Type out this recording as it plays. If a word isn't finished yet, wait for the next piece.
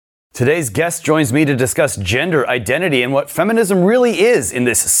Today's guest joins me to discuss gender identity and what feminism really is in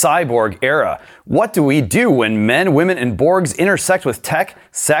this cyborg era. What do we do when men, women, and Borgs intersect with tech,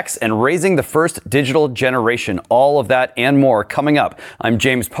 sex, and raising the first digital generation? All of that and more coming up. I'm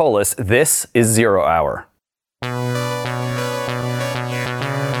James Polis. This is Zero Hour.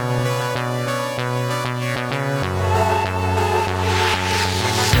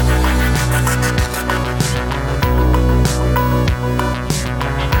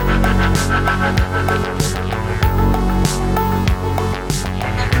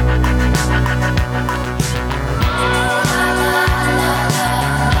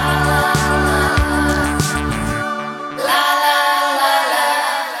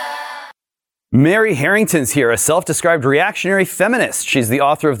 Mary Harrington's here, a self-described reactionary feminist. She's the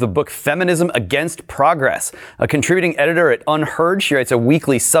author of the book Feminism Against Progress, a contributing editor at Unheard. She writes a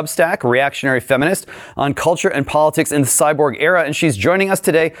weekly Substack, Reactionary Feminist, on culture and politics in the cyborg era, and she's joining us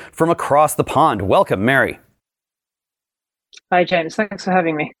today from across the pond. Welcome, Mary. Hi, James. Thanks for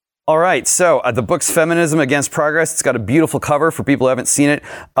having me. All right, so the book's Feminism Against Progress. It's got a beautiful cover for people who haven't seen it.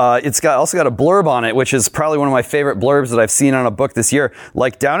 It's also got a blurb on it, which is probably one of my favorite blurbs that I've seen on a book this year.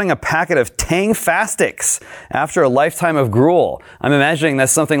 Like downing a packet of Tang Fastics after a lifetime of gruel. I'm imagining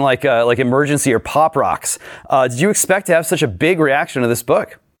that's something like Emergency or Pop Rocks. Did you expect to have such a big reaction to this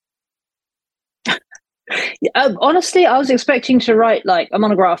book? Honestly, I was expecting to write like a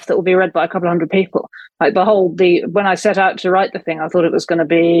monograph that will be read by a couple of hundred people. Like when I set out to write the thing, I thought it was going to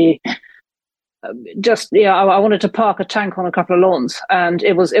be I wanted to park a tank on a couple of lawns, and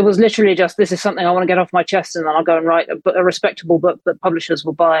it was literally just, this is something I want to get off my chest, and then I'll go and write a respectable book that publishers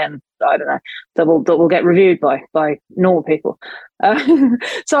will buy, and I don't know, that will get reviewed by normal people.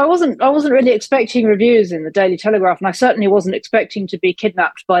 So I wasn't really expecting reviews in the Daily Telegraph, and I certainly wasn't expecting to be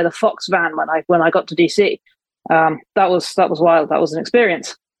kidnapped by the Fox van when I got to DC. That was wild. That was an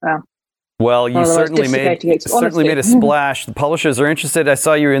experience. Well, you certainly made a splash. The publishers are interested. I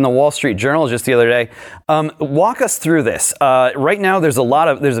saw you in the Wall Street Journal just the other day. Walk us through this. Right now, there's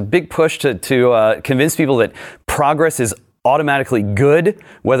a big push to convince people that progress is automatically good,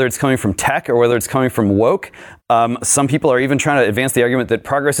 whether it's coming from tech or whether it's coming from woke. Some people are even trying to advance the argument that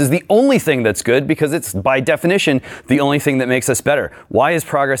progress is the only thing that's good because it's, by definition, the only thing that makes us better. Why is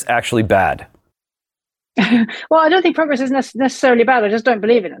progress actually bad? Well, I don't think progress is necessarily bad. I just don't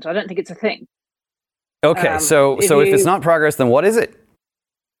believe in it. I don't think it's a thing. Okay, so if it's not progress, then what is it?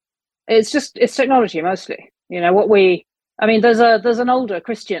 It's technology mostly. There's an older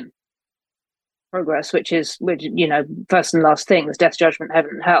Christian progress, which first and last things, death, judgment,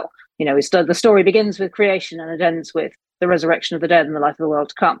 heaven, and hell. The story begins with creation and it ends with the resurrection of the dead and the life of the world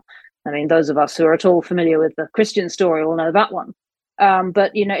to come. I mean, those of us who are at all familiar with the Christian story all know that one.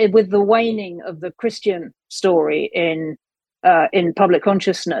 But with the waning of the Christian story in public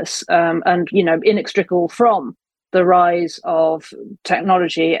consciousness, and inextricable from the rise of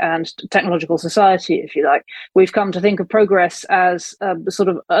technology and technological society, if you like, we've come to think of progress as sort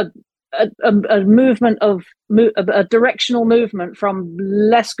of a movement a directional movement from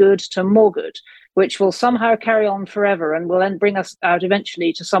less good to more good, which will somehow carry on forever and will then bring us out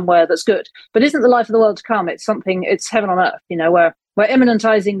eventually to somewhere that's good. But isn't the life of the world to come? It's heaven on earth. We're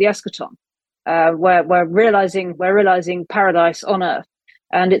immanentizing the eschaton. We're realizing paradise on earth,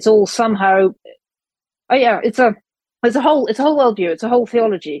 and it's all somehow. It's a whole worldview. It's a whole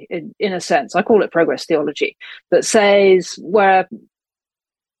theology in a sense. I call it progress theology, that says where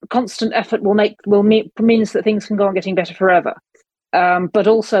constant effort means that things can go on getting better forever, but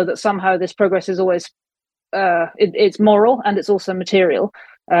also that somehow this progress is always it's moral and it's also material.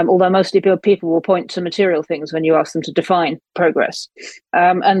 Although mostly people will point to material things when you ask them to define progress.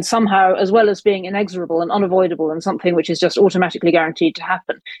 And somehow, as well as being inexorable and unavoidable and something which is just automatically guaranteed to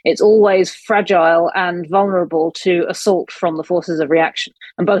happen, it's always fragile and vulnerable to assault from the forces of reaction.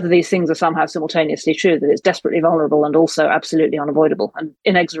 And both of these things are somehow simultaneously true, that it's desperately vulnerable and also absolutely unavoidable and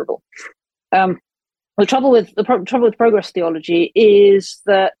inexorable. The trouble with progress theology is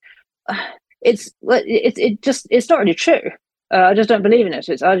that it's not really true. I just don't believe in it.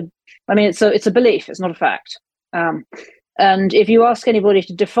 It's a belief. It's not a fact. And if you ask anybody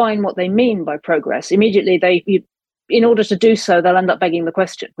to define what they mean by progress, immediately in order to do so, they'll end up begging the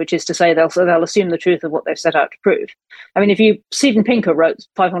question, which is to say they'll assume the truth of what they've set out to prove. I mean, Steven Pinker wrote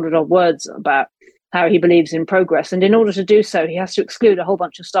 500 odd words about how he believes in progress, and in order to do so, he has to exclude a whole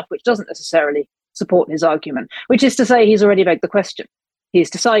bunch of stuff which doesn't necessarily support his argument. Which is to say, he's already begged the question. He's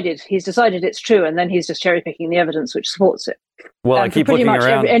decided it's true, and then he's just cherry picking the evidence which supports it. Well, I keep looking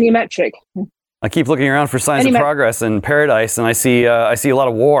around. Any metric. I keep looking around for signs of progress in paradise, and I see a lot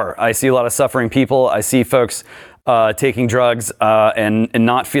of war. I see a lot of suffering people. I see folks taking drugs and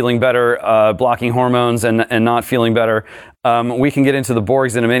not feeling better, blocking hormones and not feeling better. We can get into the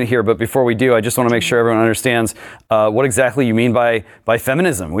Borgs in a minute here, but before we do, I just want to make sure everyone understands what exactly you mean by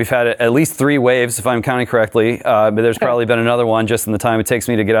feminism. We've had at least 3 waves, if I'm counting correctly, but there's probably been another one just in the time it takes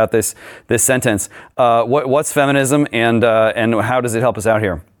me to get out this sentence. What's feminism, and how does it help us out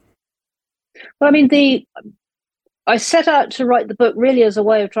here? Well, I mean, I set out to write the book really as a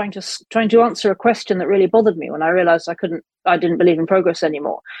way of trying to answer a question that really bothered me when I realized I didn't believe in progress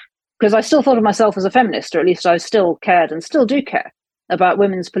anymore. Because I still thought of myself as a feminist, or at least I still cared and still do care about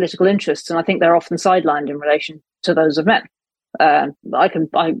women's political interests, and I think they're often sidelined in relation to those of men. I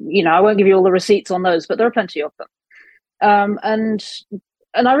won't give you all the receipts on those, but there are plenty of them. And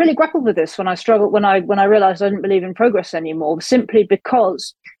I really grappled with this when I realized I didn't believe in progress anymore, simply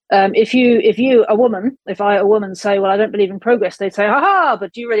because if I, a woman, say, well, I don't believe in progress, they'd say, ha,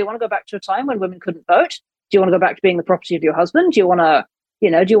 but do you really want to go back to a time when women couldn't vote? Do you want to go back to being the property of your husband? Do you want to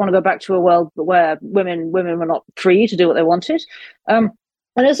go back to a world where women were not free to do what they wanted? And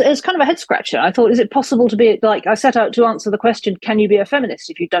it's kind of a head scratcher. I thought, is it possible to be like, I set out to answer the question, can you be a feminist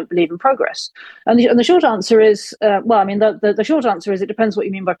if you don't believe in progress? And the short answer is, the short answer is it depends what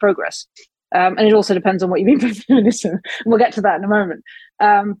you mean by progress. And it also depends on what you mean by feminism. We'll get to that in a moment.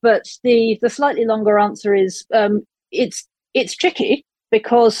 But the slightly longer answer is, it's tricky.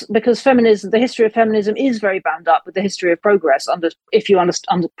 Because feminism, the history of feminism is very bound up with the history of progress, if you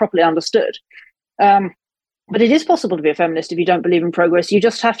properly understood. But it is possible to be a feminist if you don't believe in progress. You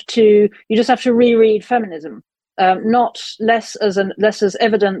just have to reread feminism, not less as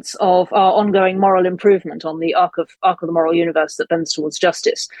evidence of our ongoing moral improvement on the arc of the moral universe that bends towards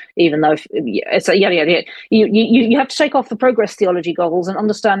justice. Even though it's you have to take off the progress theology goggles and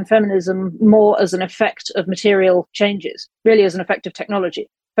understand feminism more as an effect of material changes, really as an effect of technology.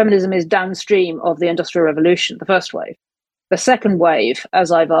 Feminism is downstream of the Industrial Revolution, the first wave. The second wave,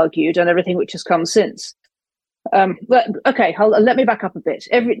 as I've argued, and everything which has come since. Let me back up a bit.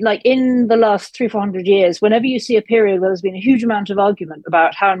 In the last 300-400 years, whenever you see a period where there's been a huge amount of argument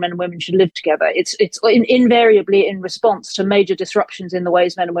about how men and women should live together, it's invariably in response to major disruptions in the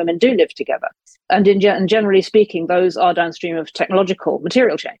ways men and women do live together. And generally speaking, those are downstream of technological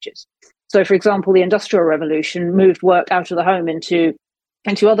material changes. So, for example, the Industrial Revolution moved work out of the home into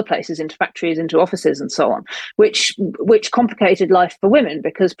other places, into factories, into offices, and so on, which complicated life for women,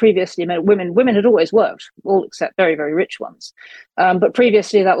 because previously women had always worked, all except very, very rich ones. But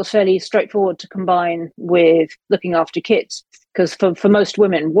previously that was fairly straightforward to combine with looking after kids, because for most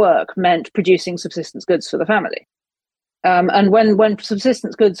women, work meant producing subsistence goods for the family. And when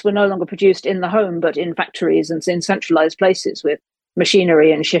subsistence goods were no longer produced in the home, but in factories and in centralized places with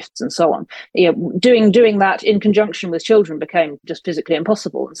machinery and shifts and so on, doing that in conjunction with children became just physically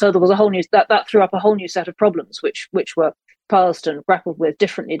impossible. And so there was a whole new that threw up a whole new set of problems which were parsed and grappled with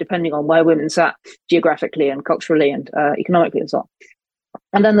differently depending on where women sat geographically and culturally and economically and so on.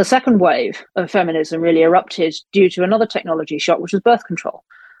 And then the second wave of feminism really erupted due to another technology shock, which was birth control.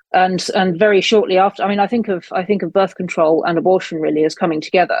 And very shortly after, I think of birth control and abortion really as coming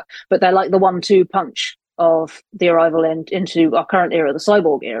together, but they're like the 1-2 punch of the arrival into our current era, the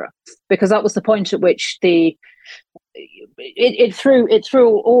cyborg era, because that was the point at which it threw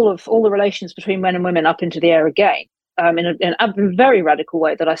all the relations between men and women up into the air again, in a very radical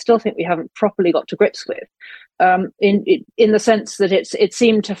way that I still think we haven't properly got to grips with, in the sense that it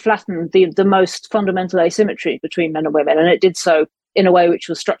seemed to flatten the most fundamental asymmetry between men and women, and it did so in a way which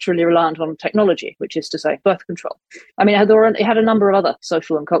was structurally reliant on technology, which is to say birth control. It had a number of other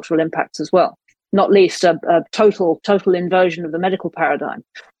social and cultural impacts as well, not least a total inversion of the medical paradigm.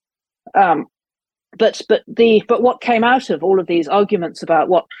 But what came out of all of these arguments about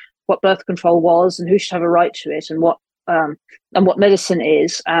what birth control was and who should have a right to it, and what medicine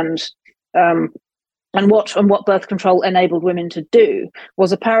is, and what birth control enabled women to do,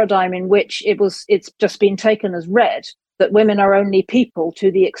 was a paradigm in which it's just been taken as read that women are only people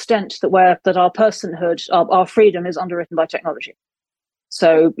to the extent that our personhood, our freedom, is underwritten by technology.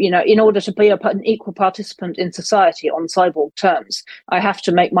 So, in order to be an equal participant in society on cyborg terms, I have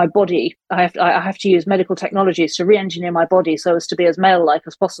to make my body, I have to use medical technologies to re-engineer my body so as to be as male-like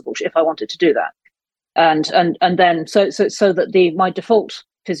as possible if I wanted to do that. And then so that my default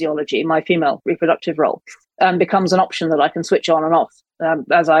physiology, my female reproductive role, becomes an option that I can switch on and off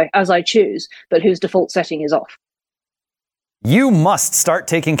as I choose, but whose default setting is off. You must start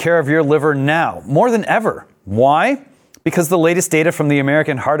taking care of your liver now, more than ever. Why? Because the latest data from the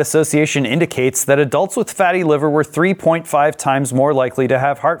American Heart Association indicates that adults with fatty liver were 3.5 times more likely to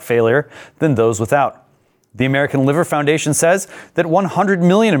have heart failure than those without. The American Liver Foundation says that 100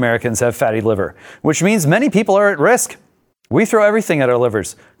 million Americans have fatty liver, which means many people are at risk. We throw everything at our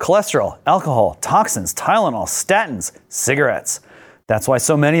livers: cholesterol, alcohol, toxins, Tylenol, statins, cigarettes. That's why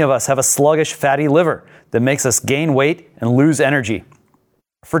so many of us have a sluggish fatty liver that makes us gain weight and lose energy.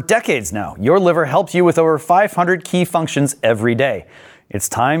 For decades now, your liver helps you with over 500 key functions every day. It's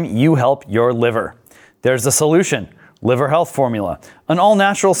time you help your liver. There's the solution: Liver Health Formula, an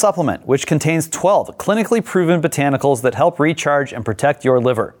all-natural supplement which contains 12 clinically proven botanicals that help recharge and protect your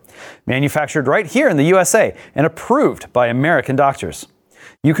liver. Manufactured right here in the USA and approved by American doctors.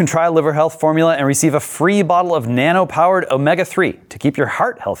 You can try Liver Health Formula and receive a free bottle of nano-powered omega-3 to keep your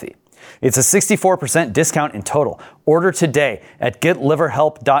heart healthy. It's a 64% discount in total. Order today at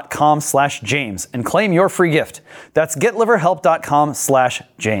getliverhelp.com/James and claim your free gift. That's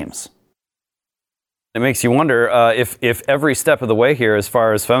getliverhelp.com/James. It makes you wonder if every step of the way here, as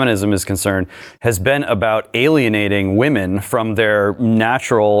far as feminism is concerned, has been about alienating women from their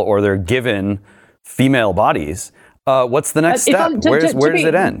natural or their given female bodies. What's the next step? Where does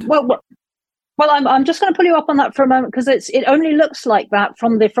it end? Well, I'm just going to pull you up on that for a moment, because it only looks like that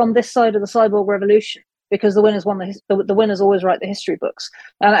from this side of the cyborg revolution, because the winners the winners always write the history books.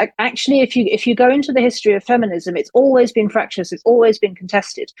 And actually, if you go into the history of feminism, it's always been fractious, it's always been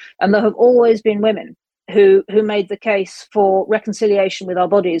contested, and there have always been women who made the case for reconciliation with our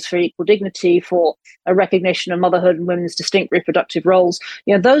bodies, for equal dignity, for a recognition of motherhood and women's distinct reproductive roles.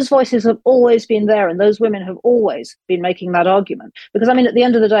 Those voices have always been there, and those women have always been making that argument. Because at the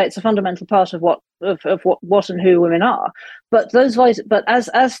end of the day, it's a fundamental part of what and who women are. But those voices,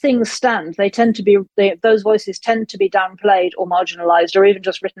 as things stand, those voices tend to be downplayed or marginalized or even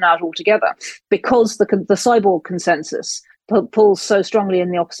just written out altogether, because the cyborg consensus pulls so strongly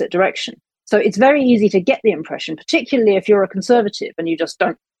in the opposite direction. So it's very easy to get the impression, particularly if you're a conservative and you just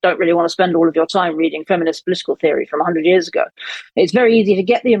don't really want to spend all of your time reading feminist political theory from 100 years ago. It's very easy to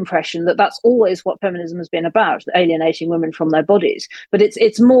get the impression that that's always what feminism has been about, alienating women from their bodies. But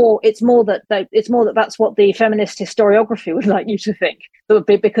it's more that that's what the feminist historiography would like you to think,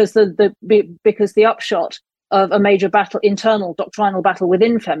 because the upshot of a major internal doctrinal battle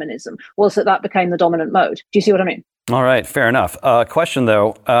within feminism was that became the dominant mode. Do you see what I mean? All right, fair enough. Question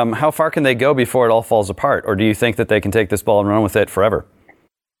though, how far can they go before it all falls apart? Or do you think that they can take this ball and run with it forever?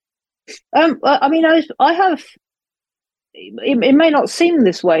 I have, it may not seem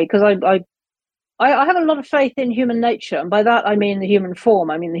this way, because I have a lot of faith in human nature. And by that, I mean the human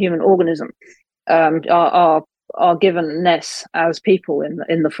form, I mean the human organism, our givenness as people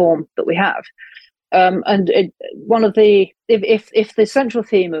in the form that we have. If the central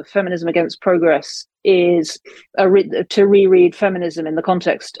theme of Feminism Against Progress is to reread feminism in the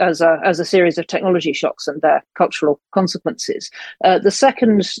context as a series of technology shocks and their cultural consequences, the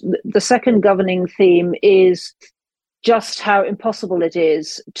second governing theme is just how impossible it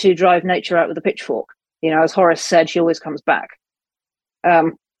is to drive nature out with a pitchfork. As Horace said, she always comes back.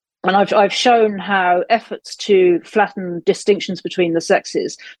 And I've shown how efforts to flatten distinctions between the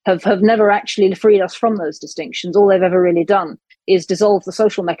sexes have never actually freed us from those distinctions. All they've ever really done is dissolve the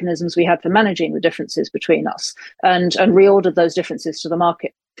social mechanisms we had for managing the differences between us and reordered those differences to the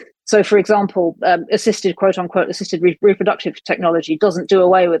market. So, for example, quote unquote, assisted reproductive technology doesn't do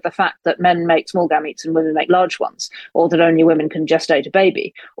away with the fact that men make small gametes and women make large ones, or that only women can gestate a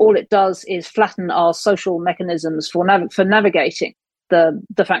baby. All it does is flatten our social mechanisms for navigating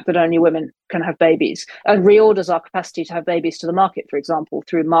the fact that only women can have babies, and reorders our capacity to have babies to the market, for example,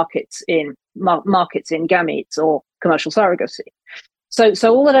 through markets in gametes or commercial surrogacy. So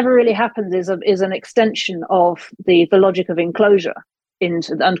all that ever really happens is an extension of the logic of enclosure and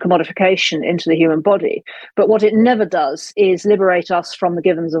commodification into the human body. But what it never does is liberate us from the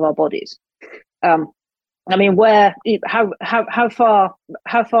givens of our bodies. How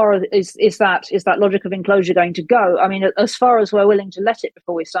far is that logic of enclosure going to go? As far as we're willing to let it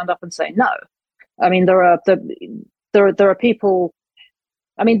before we stand up and say no. There are people.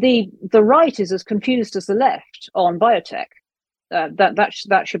 The right is as confused as the left on biotech.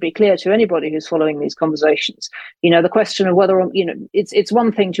 That should be clear to anybody who's following these conversations. The question of whether it's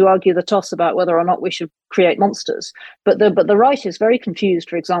one thing to argue the toss about whether or not we should create monsters, but the right is very confused,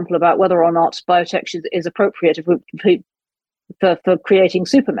 for example, about whether or not biotech is appropriate for creating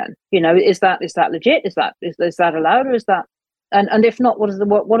supermen. Is that legit? Is that allowed, or is that? And if not, what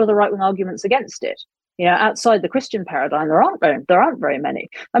are the right wing arguments against it? Outside the Christian paradigm, there aren't very many.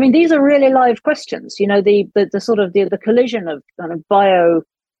 These are really live questions. The sort of the collision of kind of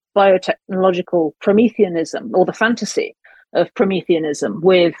biotechnological Prometheanism, or the fantasy of Prometheanism,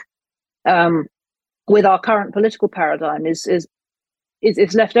 with our current political paradigm is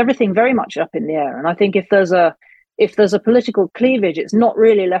it's left everything very much up in the air. And I think if there's a political cleavage, it's not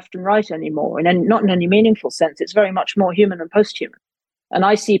really left and right anymore, and not in any meaningful sense. It's very much more human and post-human. And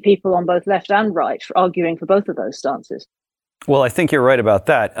I see people on both left and right arguing for both of those stances. Well, I think you're right about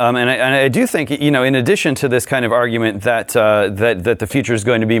that, and I do think, in addition to this kind of argument that the future is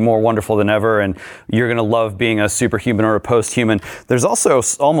going to be more wonderful than ever, and you're going to love being a superhuman or a post-human, there's also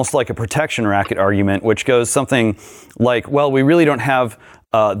almost like a protection racket argument, which goes something like, well, we really don't have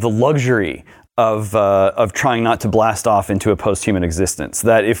the luxury of trying not to blast off into a post-human existence.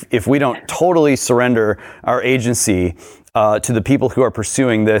 That if we don't totally surrender our agency to the people who are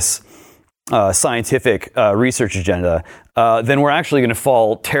pursuing this scientific research agenda, then we're actually going to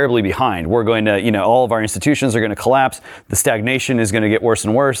fall terribly behind. We're going to, all of our institutions are going to collapse. The stagnation is going to get worse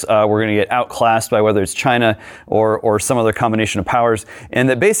and worse. We're going to get outclassed by whether it's China or some other combination of powers. And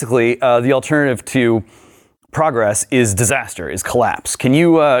that basically the alternative to progress is disaster, is collapse. Can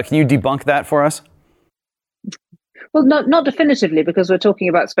you debunk that for us? Well, not definitively, because we're talking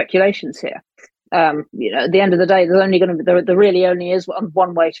about speculations here. At the end of the day, there really only is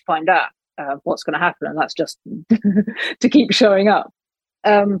one way to find out what's going to happen, and that's just to keep showing up.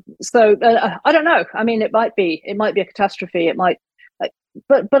 So I don't know. I mean, it might be a catastrophe. It might,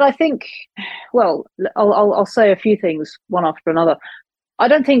 but I think, well, I'll say a few things one after another. I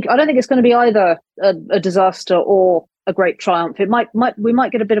don't think it's going to be either a disaster or a great triumph. We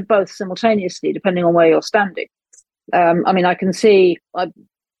might get a bit of both simultaneously, depending on where you're standing. I mean, I can see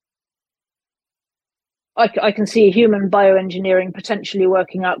human bioengineering potentially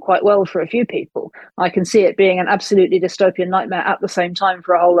working out quite well for a few people. I can see it being an absolutely dystopian nightmare at the same time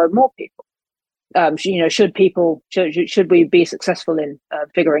for a whole load more people. Should we be successful in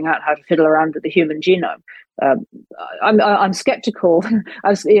figuring out how to fiddle around with the human genome? I'm skeptical.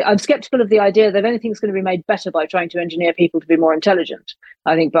 I'm skeptical of the idea that anything's going to be made better by trying to engineer people to be more intelligent.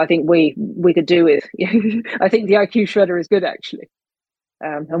 I think we could do with. I think the IQ shredder is good, actually,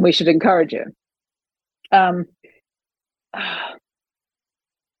 and we should encourage it.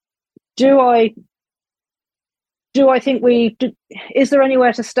 Do I think is there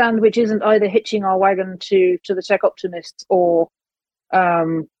anywhere to stand which isn't either hitching our wagon to the tech optimists or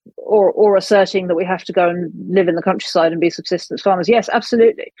asserting that we have to go and live in the countryside and be subsistence farmers? Yes,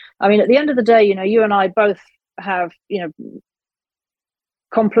 absolutely. I mean, at the end of the day, you and I both have,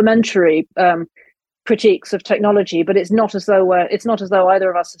 complementary critiques of technology, but it's not as though either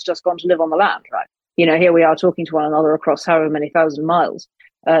of us has just gone to live on the land, right? Here we are talking to one another across however many thousand miles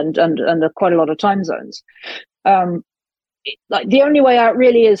and quite a lot of time zones. Like the only way out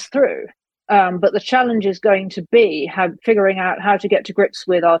really is through. But the challenge is going to be figuring out how to get to grips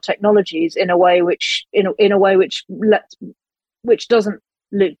with our technologies in a way which doesn't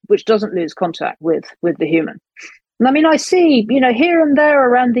lose contact with the human. And I mean, I see, here and there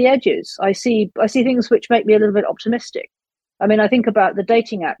around the edges, I see things which make me a little bit optimistic. I mean, I think about the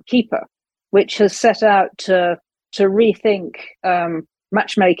dating app Keeper, which has set out to rethink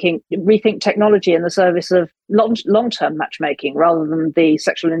matchmaking, rethink technology in the service of long-term matchmaking rather than the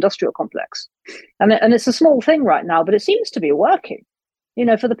sexual industrial complex. And it's a small thing right now, but it seems to be working.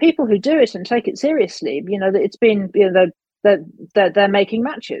 For the people who do it and take it seriously, it's been, they're making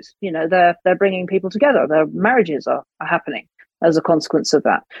matches. They're bringing people together. Their marriages are happening as a consequence of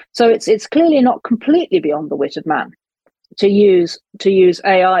that. So it's clearly not completely beyond the wit of man to use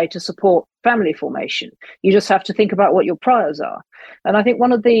AI to support family formation. You just have to think about what your priors are. And I think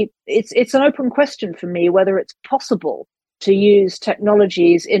it's an open question for me whether it's possible to use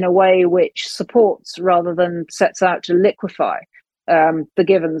technologies in a way which supports rather than sets out to liquefy the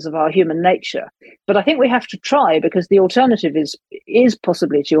givens of our human nature. But I think we have to try, because the alternative is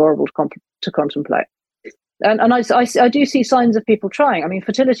possibly too horrible to contemplate. And I do see signs of people trying. I mean,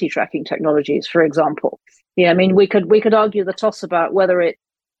 fertility tracking technologies, for example. I mean, we could argue the toss about whether it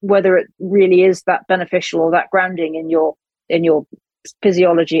really is that beneficial or that grounding in your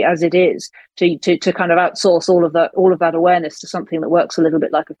physiology as it is to kind of outsource all of that awareness to something that works a little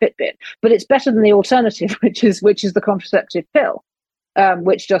bit like a Fitbit. But it's better than the alternative, which is the contraceptive pill,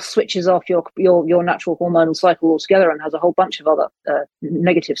 which just switches off your natural hormonal cycle altogether and has a whole bunch of other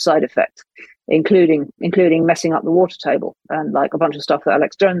negative side effects, including messing up the water table and like a bunch of stuff that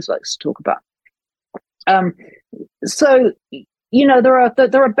Alex Jones likes to talk about. So there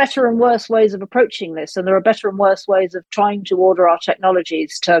are better and worse ways of approaching this, and there are better and worse ways of trying to order our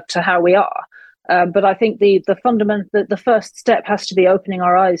technologies to how we are. But I think the first step has to be opening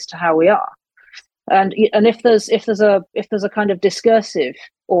our eyes to how we are. And if there's a kind of discursive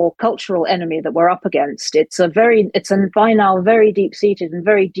or cultural enemy that we're up against, it's a by now very deep-seated and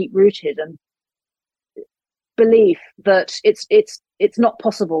very deep-rooted and belief that it's not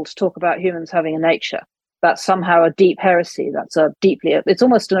possible to talk about humans having a nature. That's somehow a deep heresy. That's it's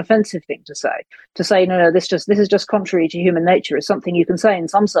almost an offensive thing to say. To say, no, this is just contrary to human nature is something you can say in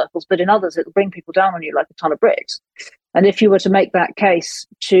some circles, but in others it'll bring people down on you like a ton of bricks. And if you were to make that case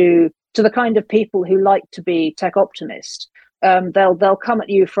to the kind of people who like to be tech optimist, they'll come at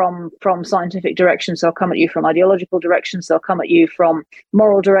you from scientific directions. They'll come at you from ideological directions. They'll come at you from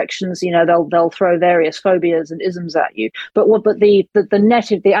moral directions. They'll throw various phobias and isms at you. But the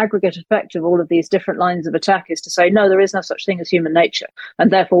net of the aggregate effect of all of these different lines of attack is to say, no, there is no such thing as human nature,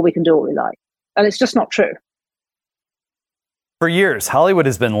 and therefore we can do what we like. And it's just not true. For years, Hollywood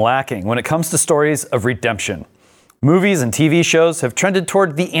has been lacking when it comes to stories of redemption. Movies and TV shows have trended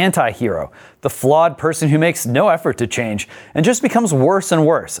toward the anti-hero, the flawed person who makes no effort to change and just becomes worse and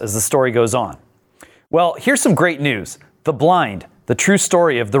worse as the story goes on. Well, here's some great news. The Blind, the true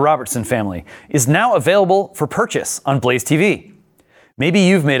story of the Robertson family, is now available for purchase on Blaze TV. Maybe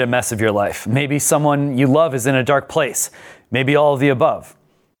you've made a mess of your life. Maybe someone you love is in a dark place. Maybe all of the above.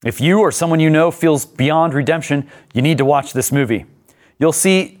 If you or someone you know feels beyond redemption, you need to watch this movie. You'll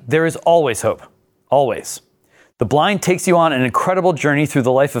see there is always hope. Always. The Blind takes you on an incredible journey through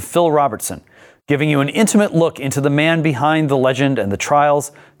the life of Phil Robertson, giving you an intimate look into the man behind the legend and the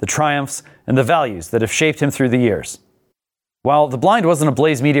trials, the triumphs, and the values that have shaped him through the years. While The Blind wasn't a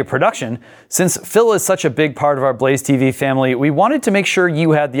Blaze Media production, since Phil is such a big part of our Blaze TV family, we wanted to make sure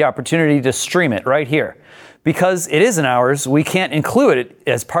you had the opportunity to stream it right here. Because it isn't ours, we can't include it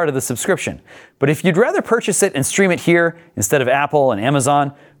as part of the subscription. But if you'd rather purchase it and stream it here instead of Apple and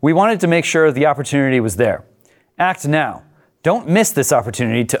Amazon, we wanted to make sure the opportunity was there. Act now. Don't miss this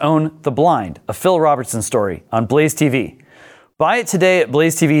opportunity to own The Blind, a Phil Robertson story on Blaze TV. Buy it today at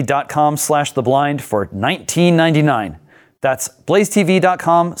blazetv.com/theblind for $19.99. That's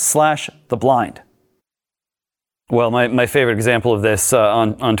blazetv.com/theblind. Well, my favorite example of this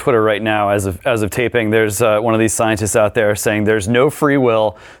on Twitter right now, as of taping, there's one of these scientists out there saying there's no free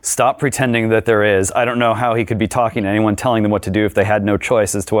will. Stop pretending that there is. I don't know how he could be talking to anyone telling them what to do if they had no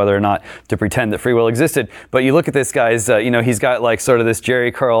choice as to whether or not to pretend that free will existed. But you look at this guy's, he's got like sort of this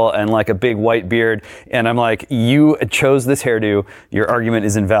Jerry curl and like a big white beard. And I'm like, you chose this hairdo. Your argument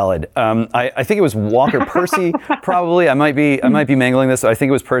is invalid. I think it was Walker Percy, probably. I might be mangling this. I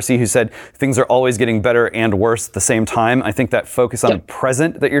think it was Percy who said things are always getting better and worse at the same time. I think that focus on the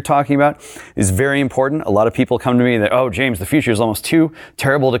present that you're talking about is very important. A lot of people come to me that, oh, James, the future is almost too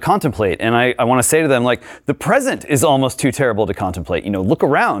terrible to contemplate. And I want to say to them, like, the present is almost too terrible to contemplate. Look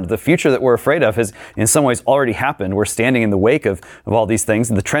around. The future that we're afraid of has in some ways already happened. We're standing in the wake of all these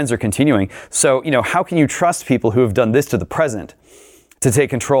things, and the trends are continuing. So, how can you trust people who have done this to the present to take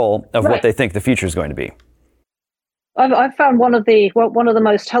control of what they think the future is going to be? I've found one of the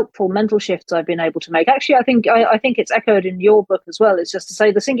most helpful mental shifts I've been able to make. Actually, I think it's echoed in your book as well. It's just to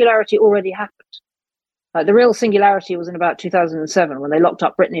say the singularity already happened. The real singularity was in about 2007 when they locked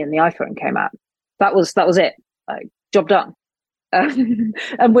up Britney and the iPhone came out. That was it. Job done. And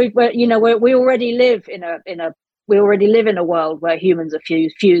we already live in a world where humans are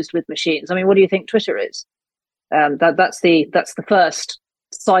fused with machines. I mean, what do you think Twitter is? That's the first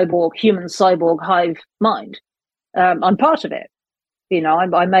human cyborg hive mind. I'm part of it.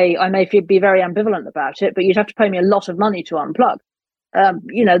 I may be very ambivalent about it, but you'd have to pay me a lot of money to unplug.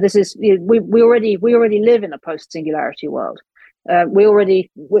 This is we already live in a post-singularity world. The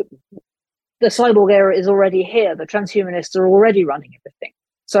cyborg era is already here. The transhumanists are already running everything.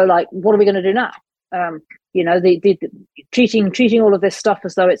 So, like, what are we going to do now? Treating all of this stuff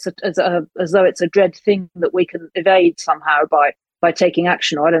as though it's a dread thing that we can evade somehow by taking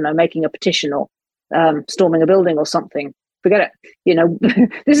action, or I don't know, making a petition or storming a building or something. Forget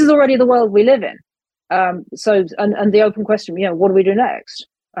it. This is already the world we live in. So the open question, what do we do next?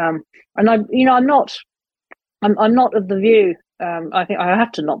 And I'm not of the view. I think I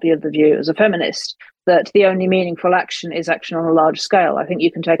have to not be of the view as a feminist that the only meaningful action is action on a large scale. I think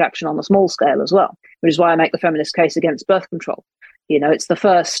you can take action on a small scale as well, which is why I make the feminist case against birth control. It's the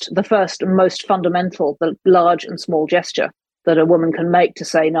first and most fundamental, the large and small gesture that a woman can make to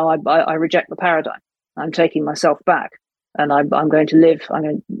say, no, I reject the paradigm. I'm taking myself back, and I'm going to live.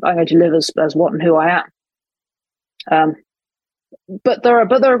 I'm going to live as what and who I am. But there are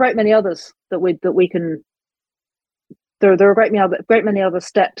a great many others that we can. There are a great many other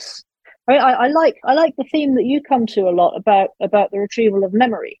steps. I like the theme that you come to a lot about the retrieval of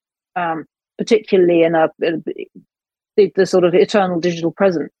memory, particularly in the sort of eternal digital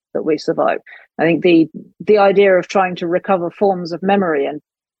present that we survive. I think the idea of trying to recover forms of memory and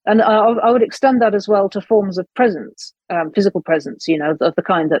I would extend that as well to forms of presence, physical presence, of the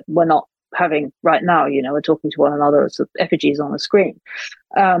kind that we're not having right now. We're talking to one another as effigies on a screen.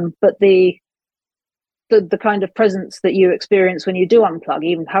 But the kind of presence that you experience when you do unplug,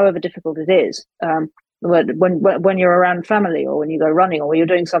 even however difficult it is, when you're around family, or when you go running, or when you're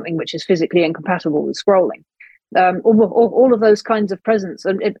doing something which is physically incompatible with scrolling, all of those kinds of presence,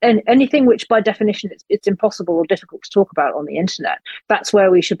 and anything which by definition it's impossible or difficult to talk about on the internet, that's where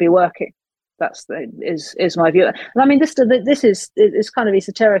we should be working. Is my view. And I mean, this is kind of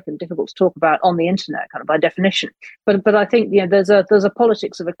esoteric and difficult to talk about on the internet, kind of by definition. But I think there's a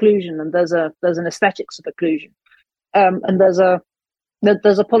politics of occlusion, and there's an aesthetics of occlusion, and there's a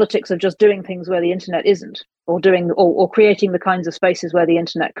politics of just doing things where the internet isn't, or creating the kinds of spaces where the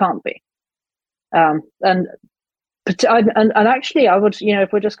internet can't be. And actually, I would,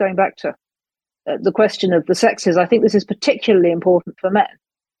 if we're just going back to the question of the sexes, I think this is particularly important for men.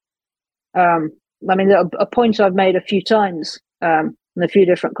 I mean, a point I've made a few times in a few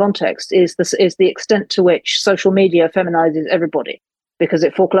different contexts is the extent to which social media feminizes everybody, because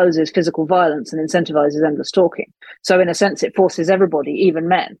it forecloses physical violence and incentivizes endless talking. So in a sense, it forces everybody, even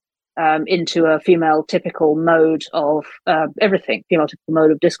men, into a female typical mode of everything, female typical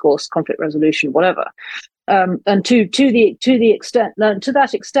mode of discourse, conflict resolution, whatever. And to that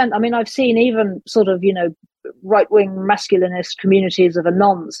extent, I mean, I've seen even sort of, right-wing masculinist communities of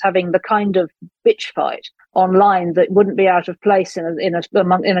anons having the kind of bitch fight online that wouldn't be out of place in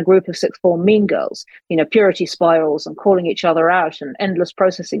a group of sixth form mean girls, purity spirals and calling each other out, and endless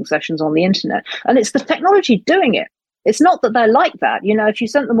processing sessions on the internet. And it's the technology doing it. It's not that they're like that. If you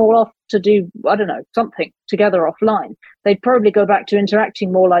sent them all off to do, I don't know, something together offline, they'd probably go back to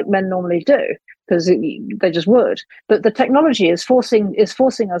interacting more like men normally do, because they just would. But the technology is forcing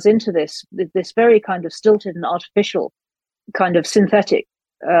us into this very kind of stilted and artificial kind of synthetic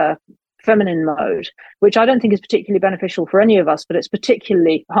feminine mode, which I don't think is particularly beneficial for any of us, but it's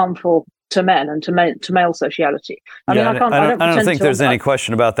particularly harmful to men and to male sociality. I don't think there's any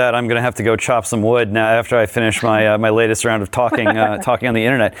question about that. I'm going to have to go chop some wood now after I finish my my latest round of talking on the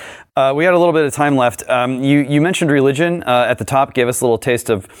internet. We got a little bit of time left. You mentioned religion at the top, gave us a little taste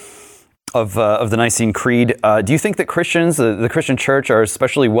of the Nicene Creed. Do you think that Christians, the Christian Church, are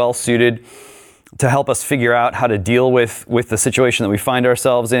especially well suited to help us figure out how to deal with the situation that we find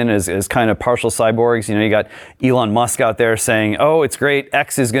ourselves in as kind of partial cyborgs? You got Elon Musk out there saying, "Oh, it's great.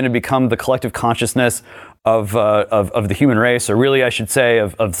 X is going to become the collective consciousness of the human race," or really, I should say,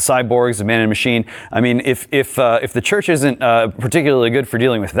 of the cyborgs, of man and machine. I mean, if the church isn't particularly good for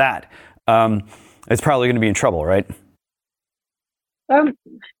dealing with that, it's probably going to be in trouble, right?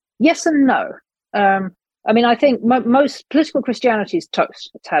 Yes and no. I mean, I think most political Christianity is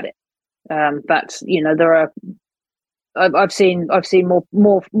toast. It's had it. There are. I've seen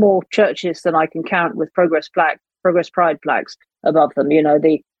more churches than I can count with progress pride flags above them.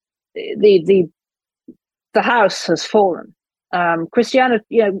 The house has fallen.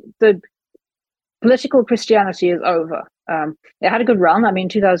 Christianity, the political Christianity is over. It had a good run. I mean,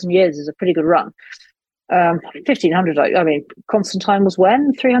 2,000 years is a pretty good run. 1500. I mean, Constantine was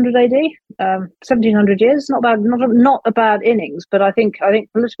when 300 AD, 1700 years. Not bad. Not a bad innings. But I think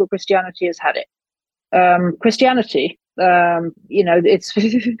political Christianity has had it. Christianity, it's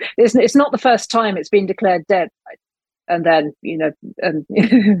not the first time it's been declared dead, right? And then and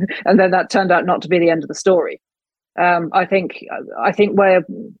then that turned out not to be the end of the story. I think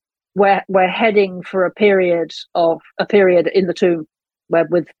we're heading for a period in the tomb, where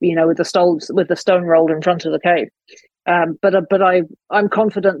with the stone rolled in front of the cave. But I'm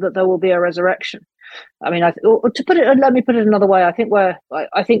confident that there will be a resurrection. I mean, let me put it another way. I think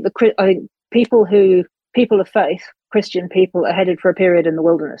people of faith, Christian people, are headed for a period in the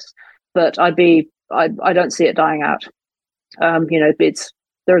wilderness. But I don't see it dying out.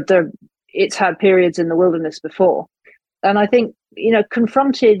 It's had periods in the wilderness before, and I think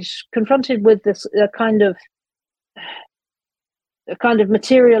confronted with this kind of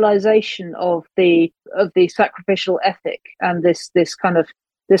materialization of the sacrificial ethic, and this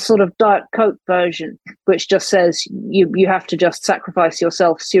sort of Diet Coke version, which just says you have to just sacrifice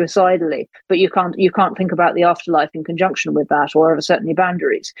yourself suicidally, but you can't think about the afterlife in conjunction with that, or overset any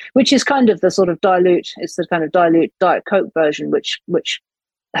boundaries, which is kind of the sort of dilute Diet Coke version, which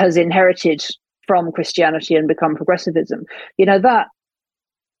has inherited from Christianity and become progressivism. That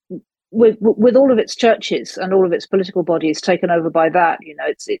with all of its churches and all of its political bodies taken over by that,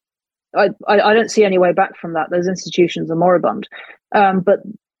 I don't see any way back from that. Those institutions are moribund. But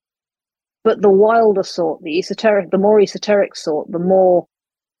the wilder sort, the more esoteric sort, the more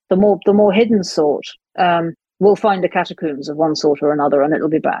hidden sort, will find a catacombs of one sort or another, and it'll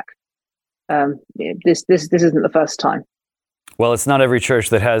be back. This isn't the first time. Well, it's not every church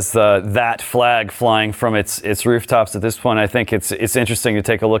that has that flag flying from its rooftops at this point. I think it's interesting to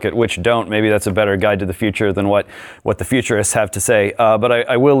take a look at which don't. Maybe that's a better guide to the future than what the futurists have to say. But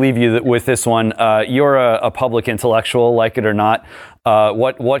I will leave you with this one. You're a public intellectual, like it or not.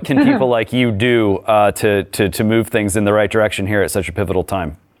 What can people like you do to move things in the right direction here at such a pivotal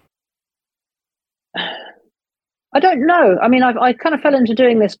time? I don't know. I mean, I kind of fell into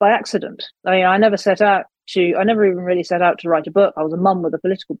doing this by accident. I mean, I never even really set out to write a book. I was a mum with a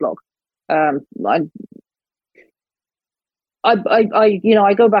political blog. I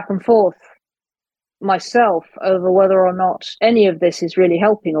go back and forth myself over whether or not any of this is really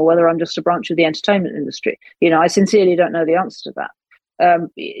helping, or whether I'm just a branch of the entertainment industry. I sincerely don't know the answer to that.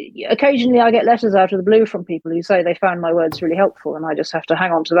 Occasionally I get letters out of the blue from people who say they found my words really helpful, and I just have to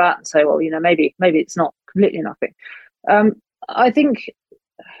hang on to that and say, well, maybe it's not completely nothing. I think,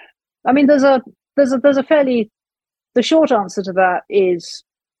 I mean, there's a fairly, the short answer to that is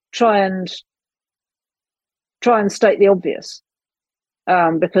try and state the obvious,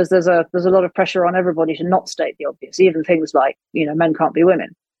 because there's a lot of pressure on everybody to not state the obvious, even things like men can't be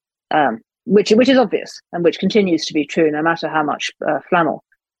women. Which is obvious, and which continues to be true no matter how much flannel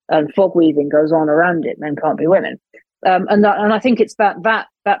and fog weaving goes on around it. Men can't be women, and I think it's that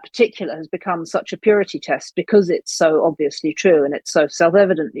particular has become such a purity test because it's so obviously true, and it's so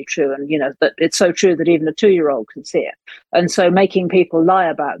self-evidently true, and that it's so true that even a 2-year-old can see it. And so making people lie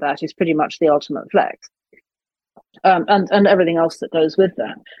about that is pretty much the ultimate flex, and everything else that goes with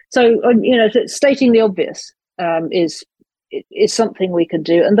that. So stating the obvious is something we could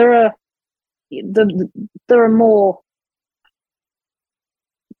do, and there are more.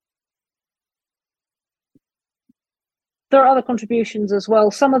 There are other contributions as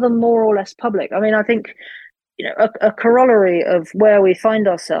well, some of them more or less public. I mean, I think a corollary of where we find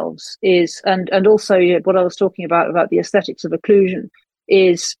ourselves is, and also what I was talking about the aesthetics of occlusion,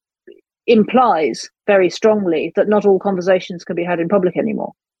 implies very strongly that not all conversations can be had in public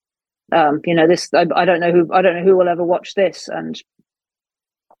anymore. This I don't know who will ever watch this,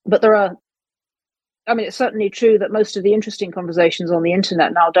 but there are. I mean, it's certainly true that most of the interesting conversations on the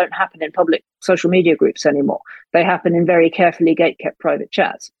internet now don't happen in public social media groups anymore. They happen in very carefully gate-kept private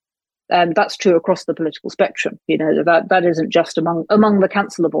chats. And that's true across the political spectrum. That isn't just among the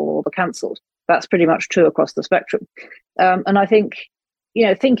cancelable or the cancelled. That's pretty much true across the spectrum. And I think,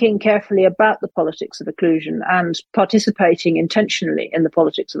 thinking carefully about the politics of occlusion and participating intentionally in the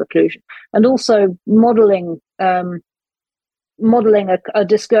politics of occlusion, and also modeling a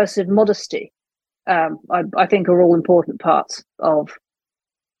discursive modesty, I think are all important parts of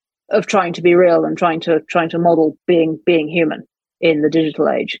trying to be real and trying to model being human in the digital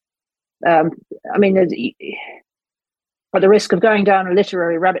age. I mean, at the risk of going down a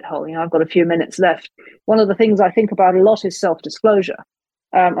literary rabbit hole, I've got a few minutes left. One of the things I think about a lot is self-disclosure,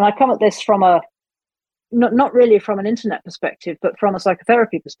 and I come at this from not really from an internet perspective, but from a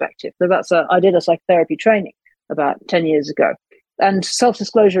psychotherapy perspective. So I did a psychotherapy training about 10 years ago. And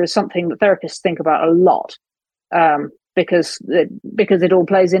self-disclosure is something that therapists think about a lot, because it all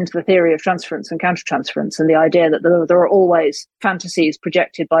plays into the theory of transference and countertransference, and the idea that there are always fantasies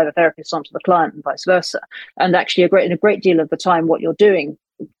projected by the therapist onto the client and vice versa. And actually, a great deal of the time, what you're doing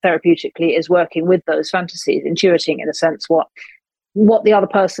therapeutically is working with those fantasies, intuiting in a sense what the other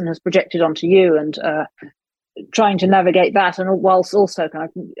person has projected onto you, and trying to navigate that, and whilst also kind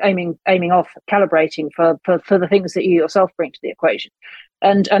of aiming off, calibrating for the things that you yourself bring to the equation,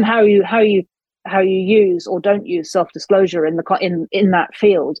 and how you use or don't use self-disclosure in that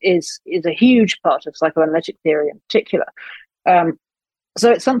field is a huge part of psychoanalytic theory in particular. So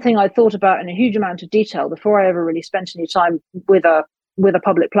it's something I thought about in a huge amount of detail before I ever really spent any time with a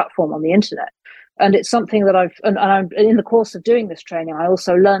public platform on the internet. And it's something that I'm in the course of doing this training, I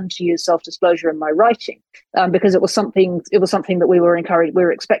also learned to use self-disclosure in my writing, because it was something that we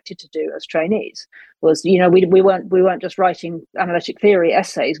were expected to do as trainees. Was we weren't just writing analytic theory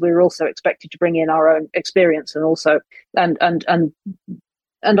essays. We were also expected to bring in our own experience, and also and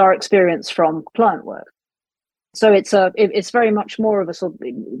our experience from client work. So it's very much more of a sort of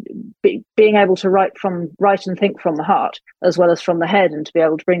being able to write and think from the heart as well as from the head, and to be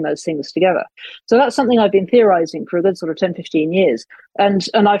able to bring those things together. So that's something I've been theorizing for a good sort of 10, 15 years. And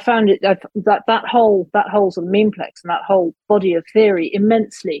I found that whole sort of memeplex and that whole body of theory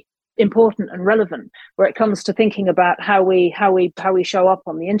immensely important and relevant where it comes to thinking about how we show up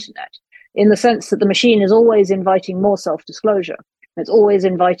on the internet, in the sense that the machine is always inviting more self-disclosure. It's always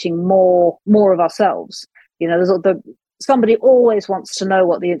inviting more of ourselves. Somebody always wants to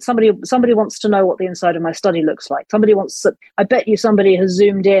know somebody wants to know what the inside of my study looks like. I bet you somebody has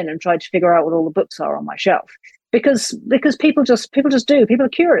zoomed in and tried to figure out what all the books are on my shelf. because people just do. People are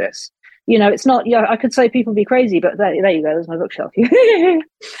curious. It's not. I could say people be crazy, but there you go. There's my bookshelf.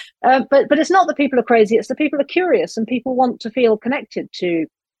 But it's not that people are crazy. It's that people are curious, and people want to feel connected to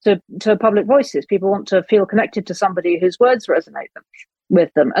public voices. People want to feel connected to somebody whose words resonate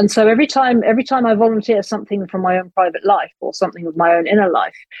with them. And so every time I volunteer something from my own private life or something of my own inner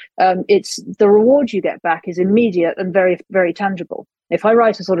life, it's the reward you get back is immediate and very, very tangible. If I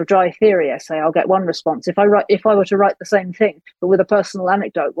write a sort of dry theory essay, I'll get one response. If I were to write the same thing, but with a personal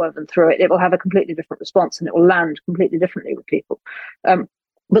anecdote woven through it, it will have a completely different response, and it will land completely differently with people.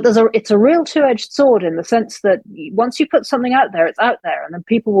 But it's a real two-edged sword in the sense that once you put something out there, it's out there, and then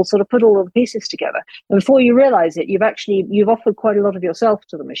people will sort of put all of the pieces together. And before you realize it, you've offered quite a lot of yourself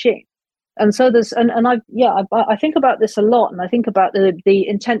to the machine. And so I think about this a lot, and I think about the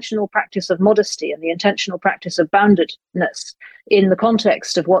intentional practice of modesty and the intentional practice of boundedness in the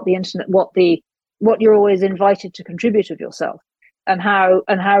context of what the internet, what you're always invited to contribute of yourself, and how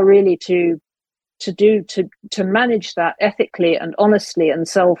really to manage that ethically and honestly and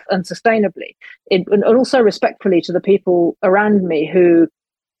sustainably, and also respectfully to the people around me who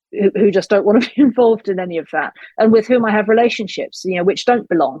just don't want to be involved in any of that, and with whom I have relationships, which don't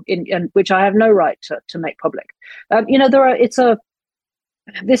belong in, and which I have no right to make public. It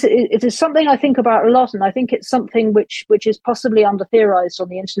is something I think about a lot, and I think it's something which is possibly under theorized on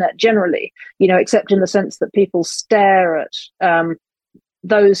the internet generally, except in the sense that people stare at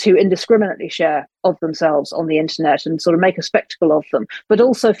those who indiscriminately share of themselves on the internet and sort of make a spectacle of them, but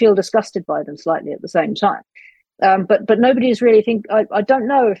also feel disgusted by them slightly at the same time. But nobody's really I don't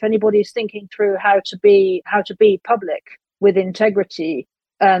know if anybody's thinking through how to be public with integrity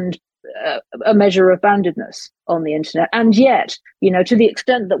and a measure of boundedness on the internet. And yet, to the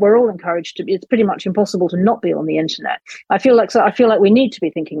extent that we're all encouraged to be, it's pretty much impossible to not be on the internet. I feel like we need to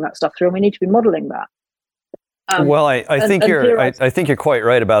be thinking that stuff through, and we need to be modeling that. Well, I think you're quite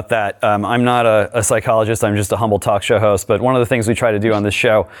right about that. I'm not a psychologist. I'm just a humble talk show host. But one of the things we try to do on this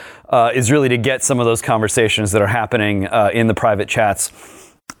show is really to get some of those conversations that are happening in the private chats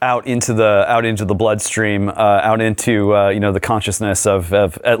out into the bloodstream, out into the consciousness of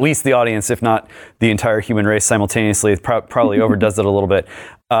at least the audience, if not the entire human race simultaneously. It probably overdoes it a little bit.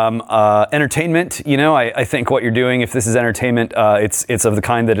 Entertainment, I think what you're doing, if this is entertainment, it's of the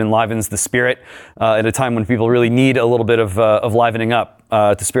kind that enlivens the spirit at a time when people really need a little bit of livening up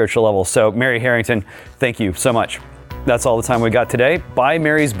at the spiritual level. So Mary Harrington, thank you so much. That's all the time we got today. Buy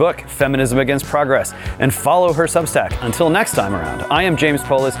Mary's book, Feminism Against Progress, and follow her Substack. Until next time around, I am James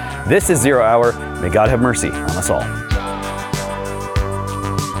Polis. This is Zero Hour. May God have mercy on us all.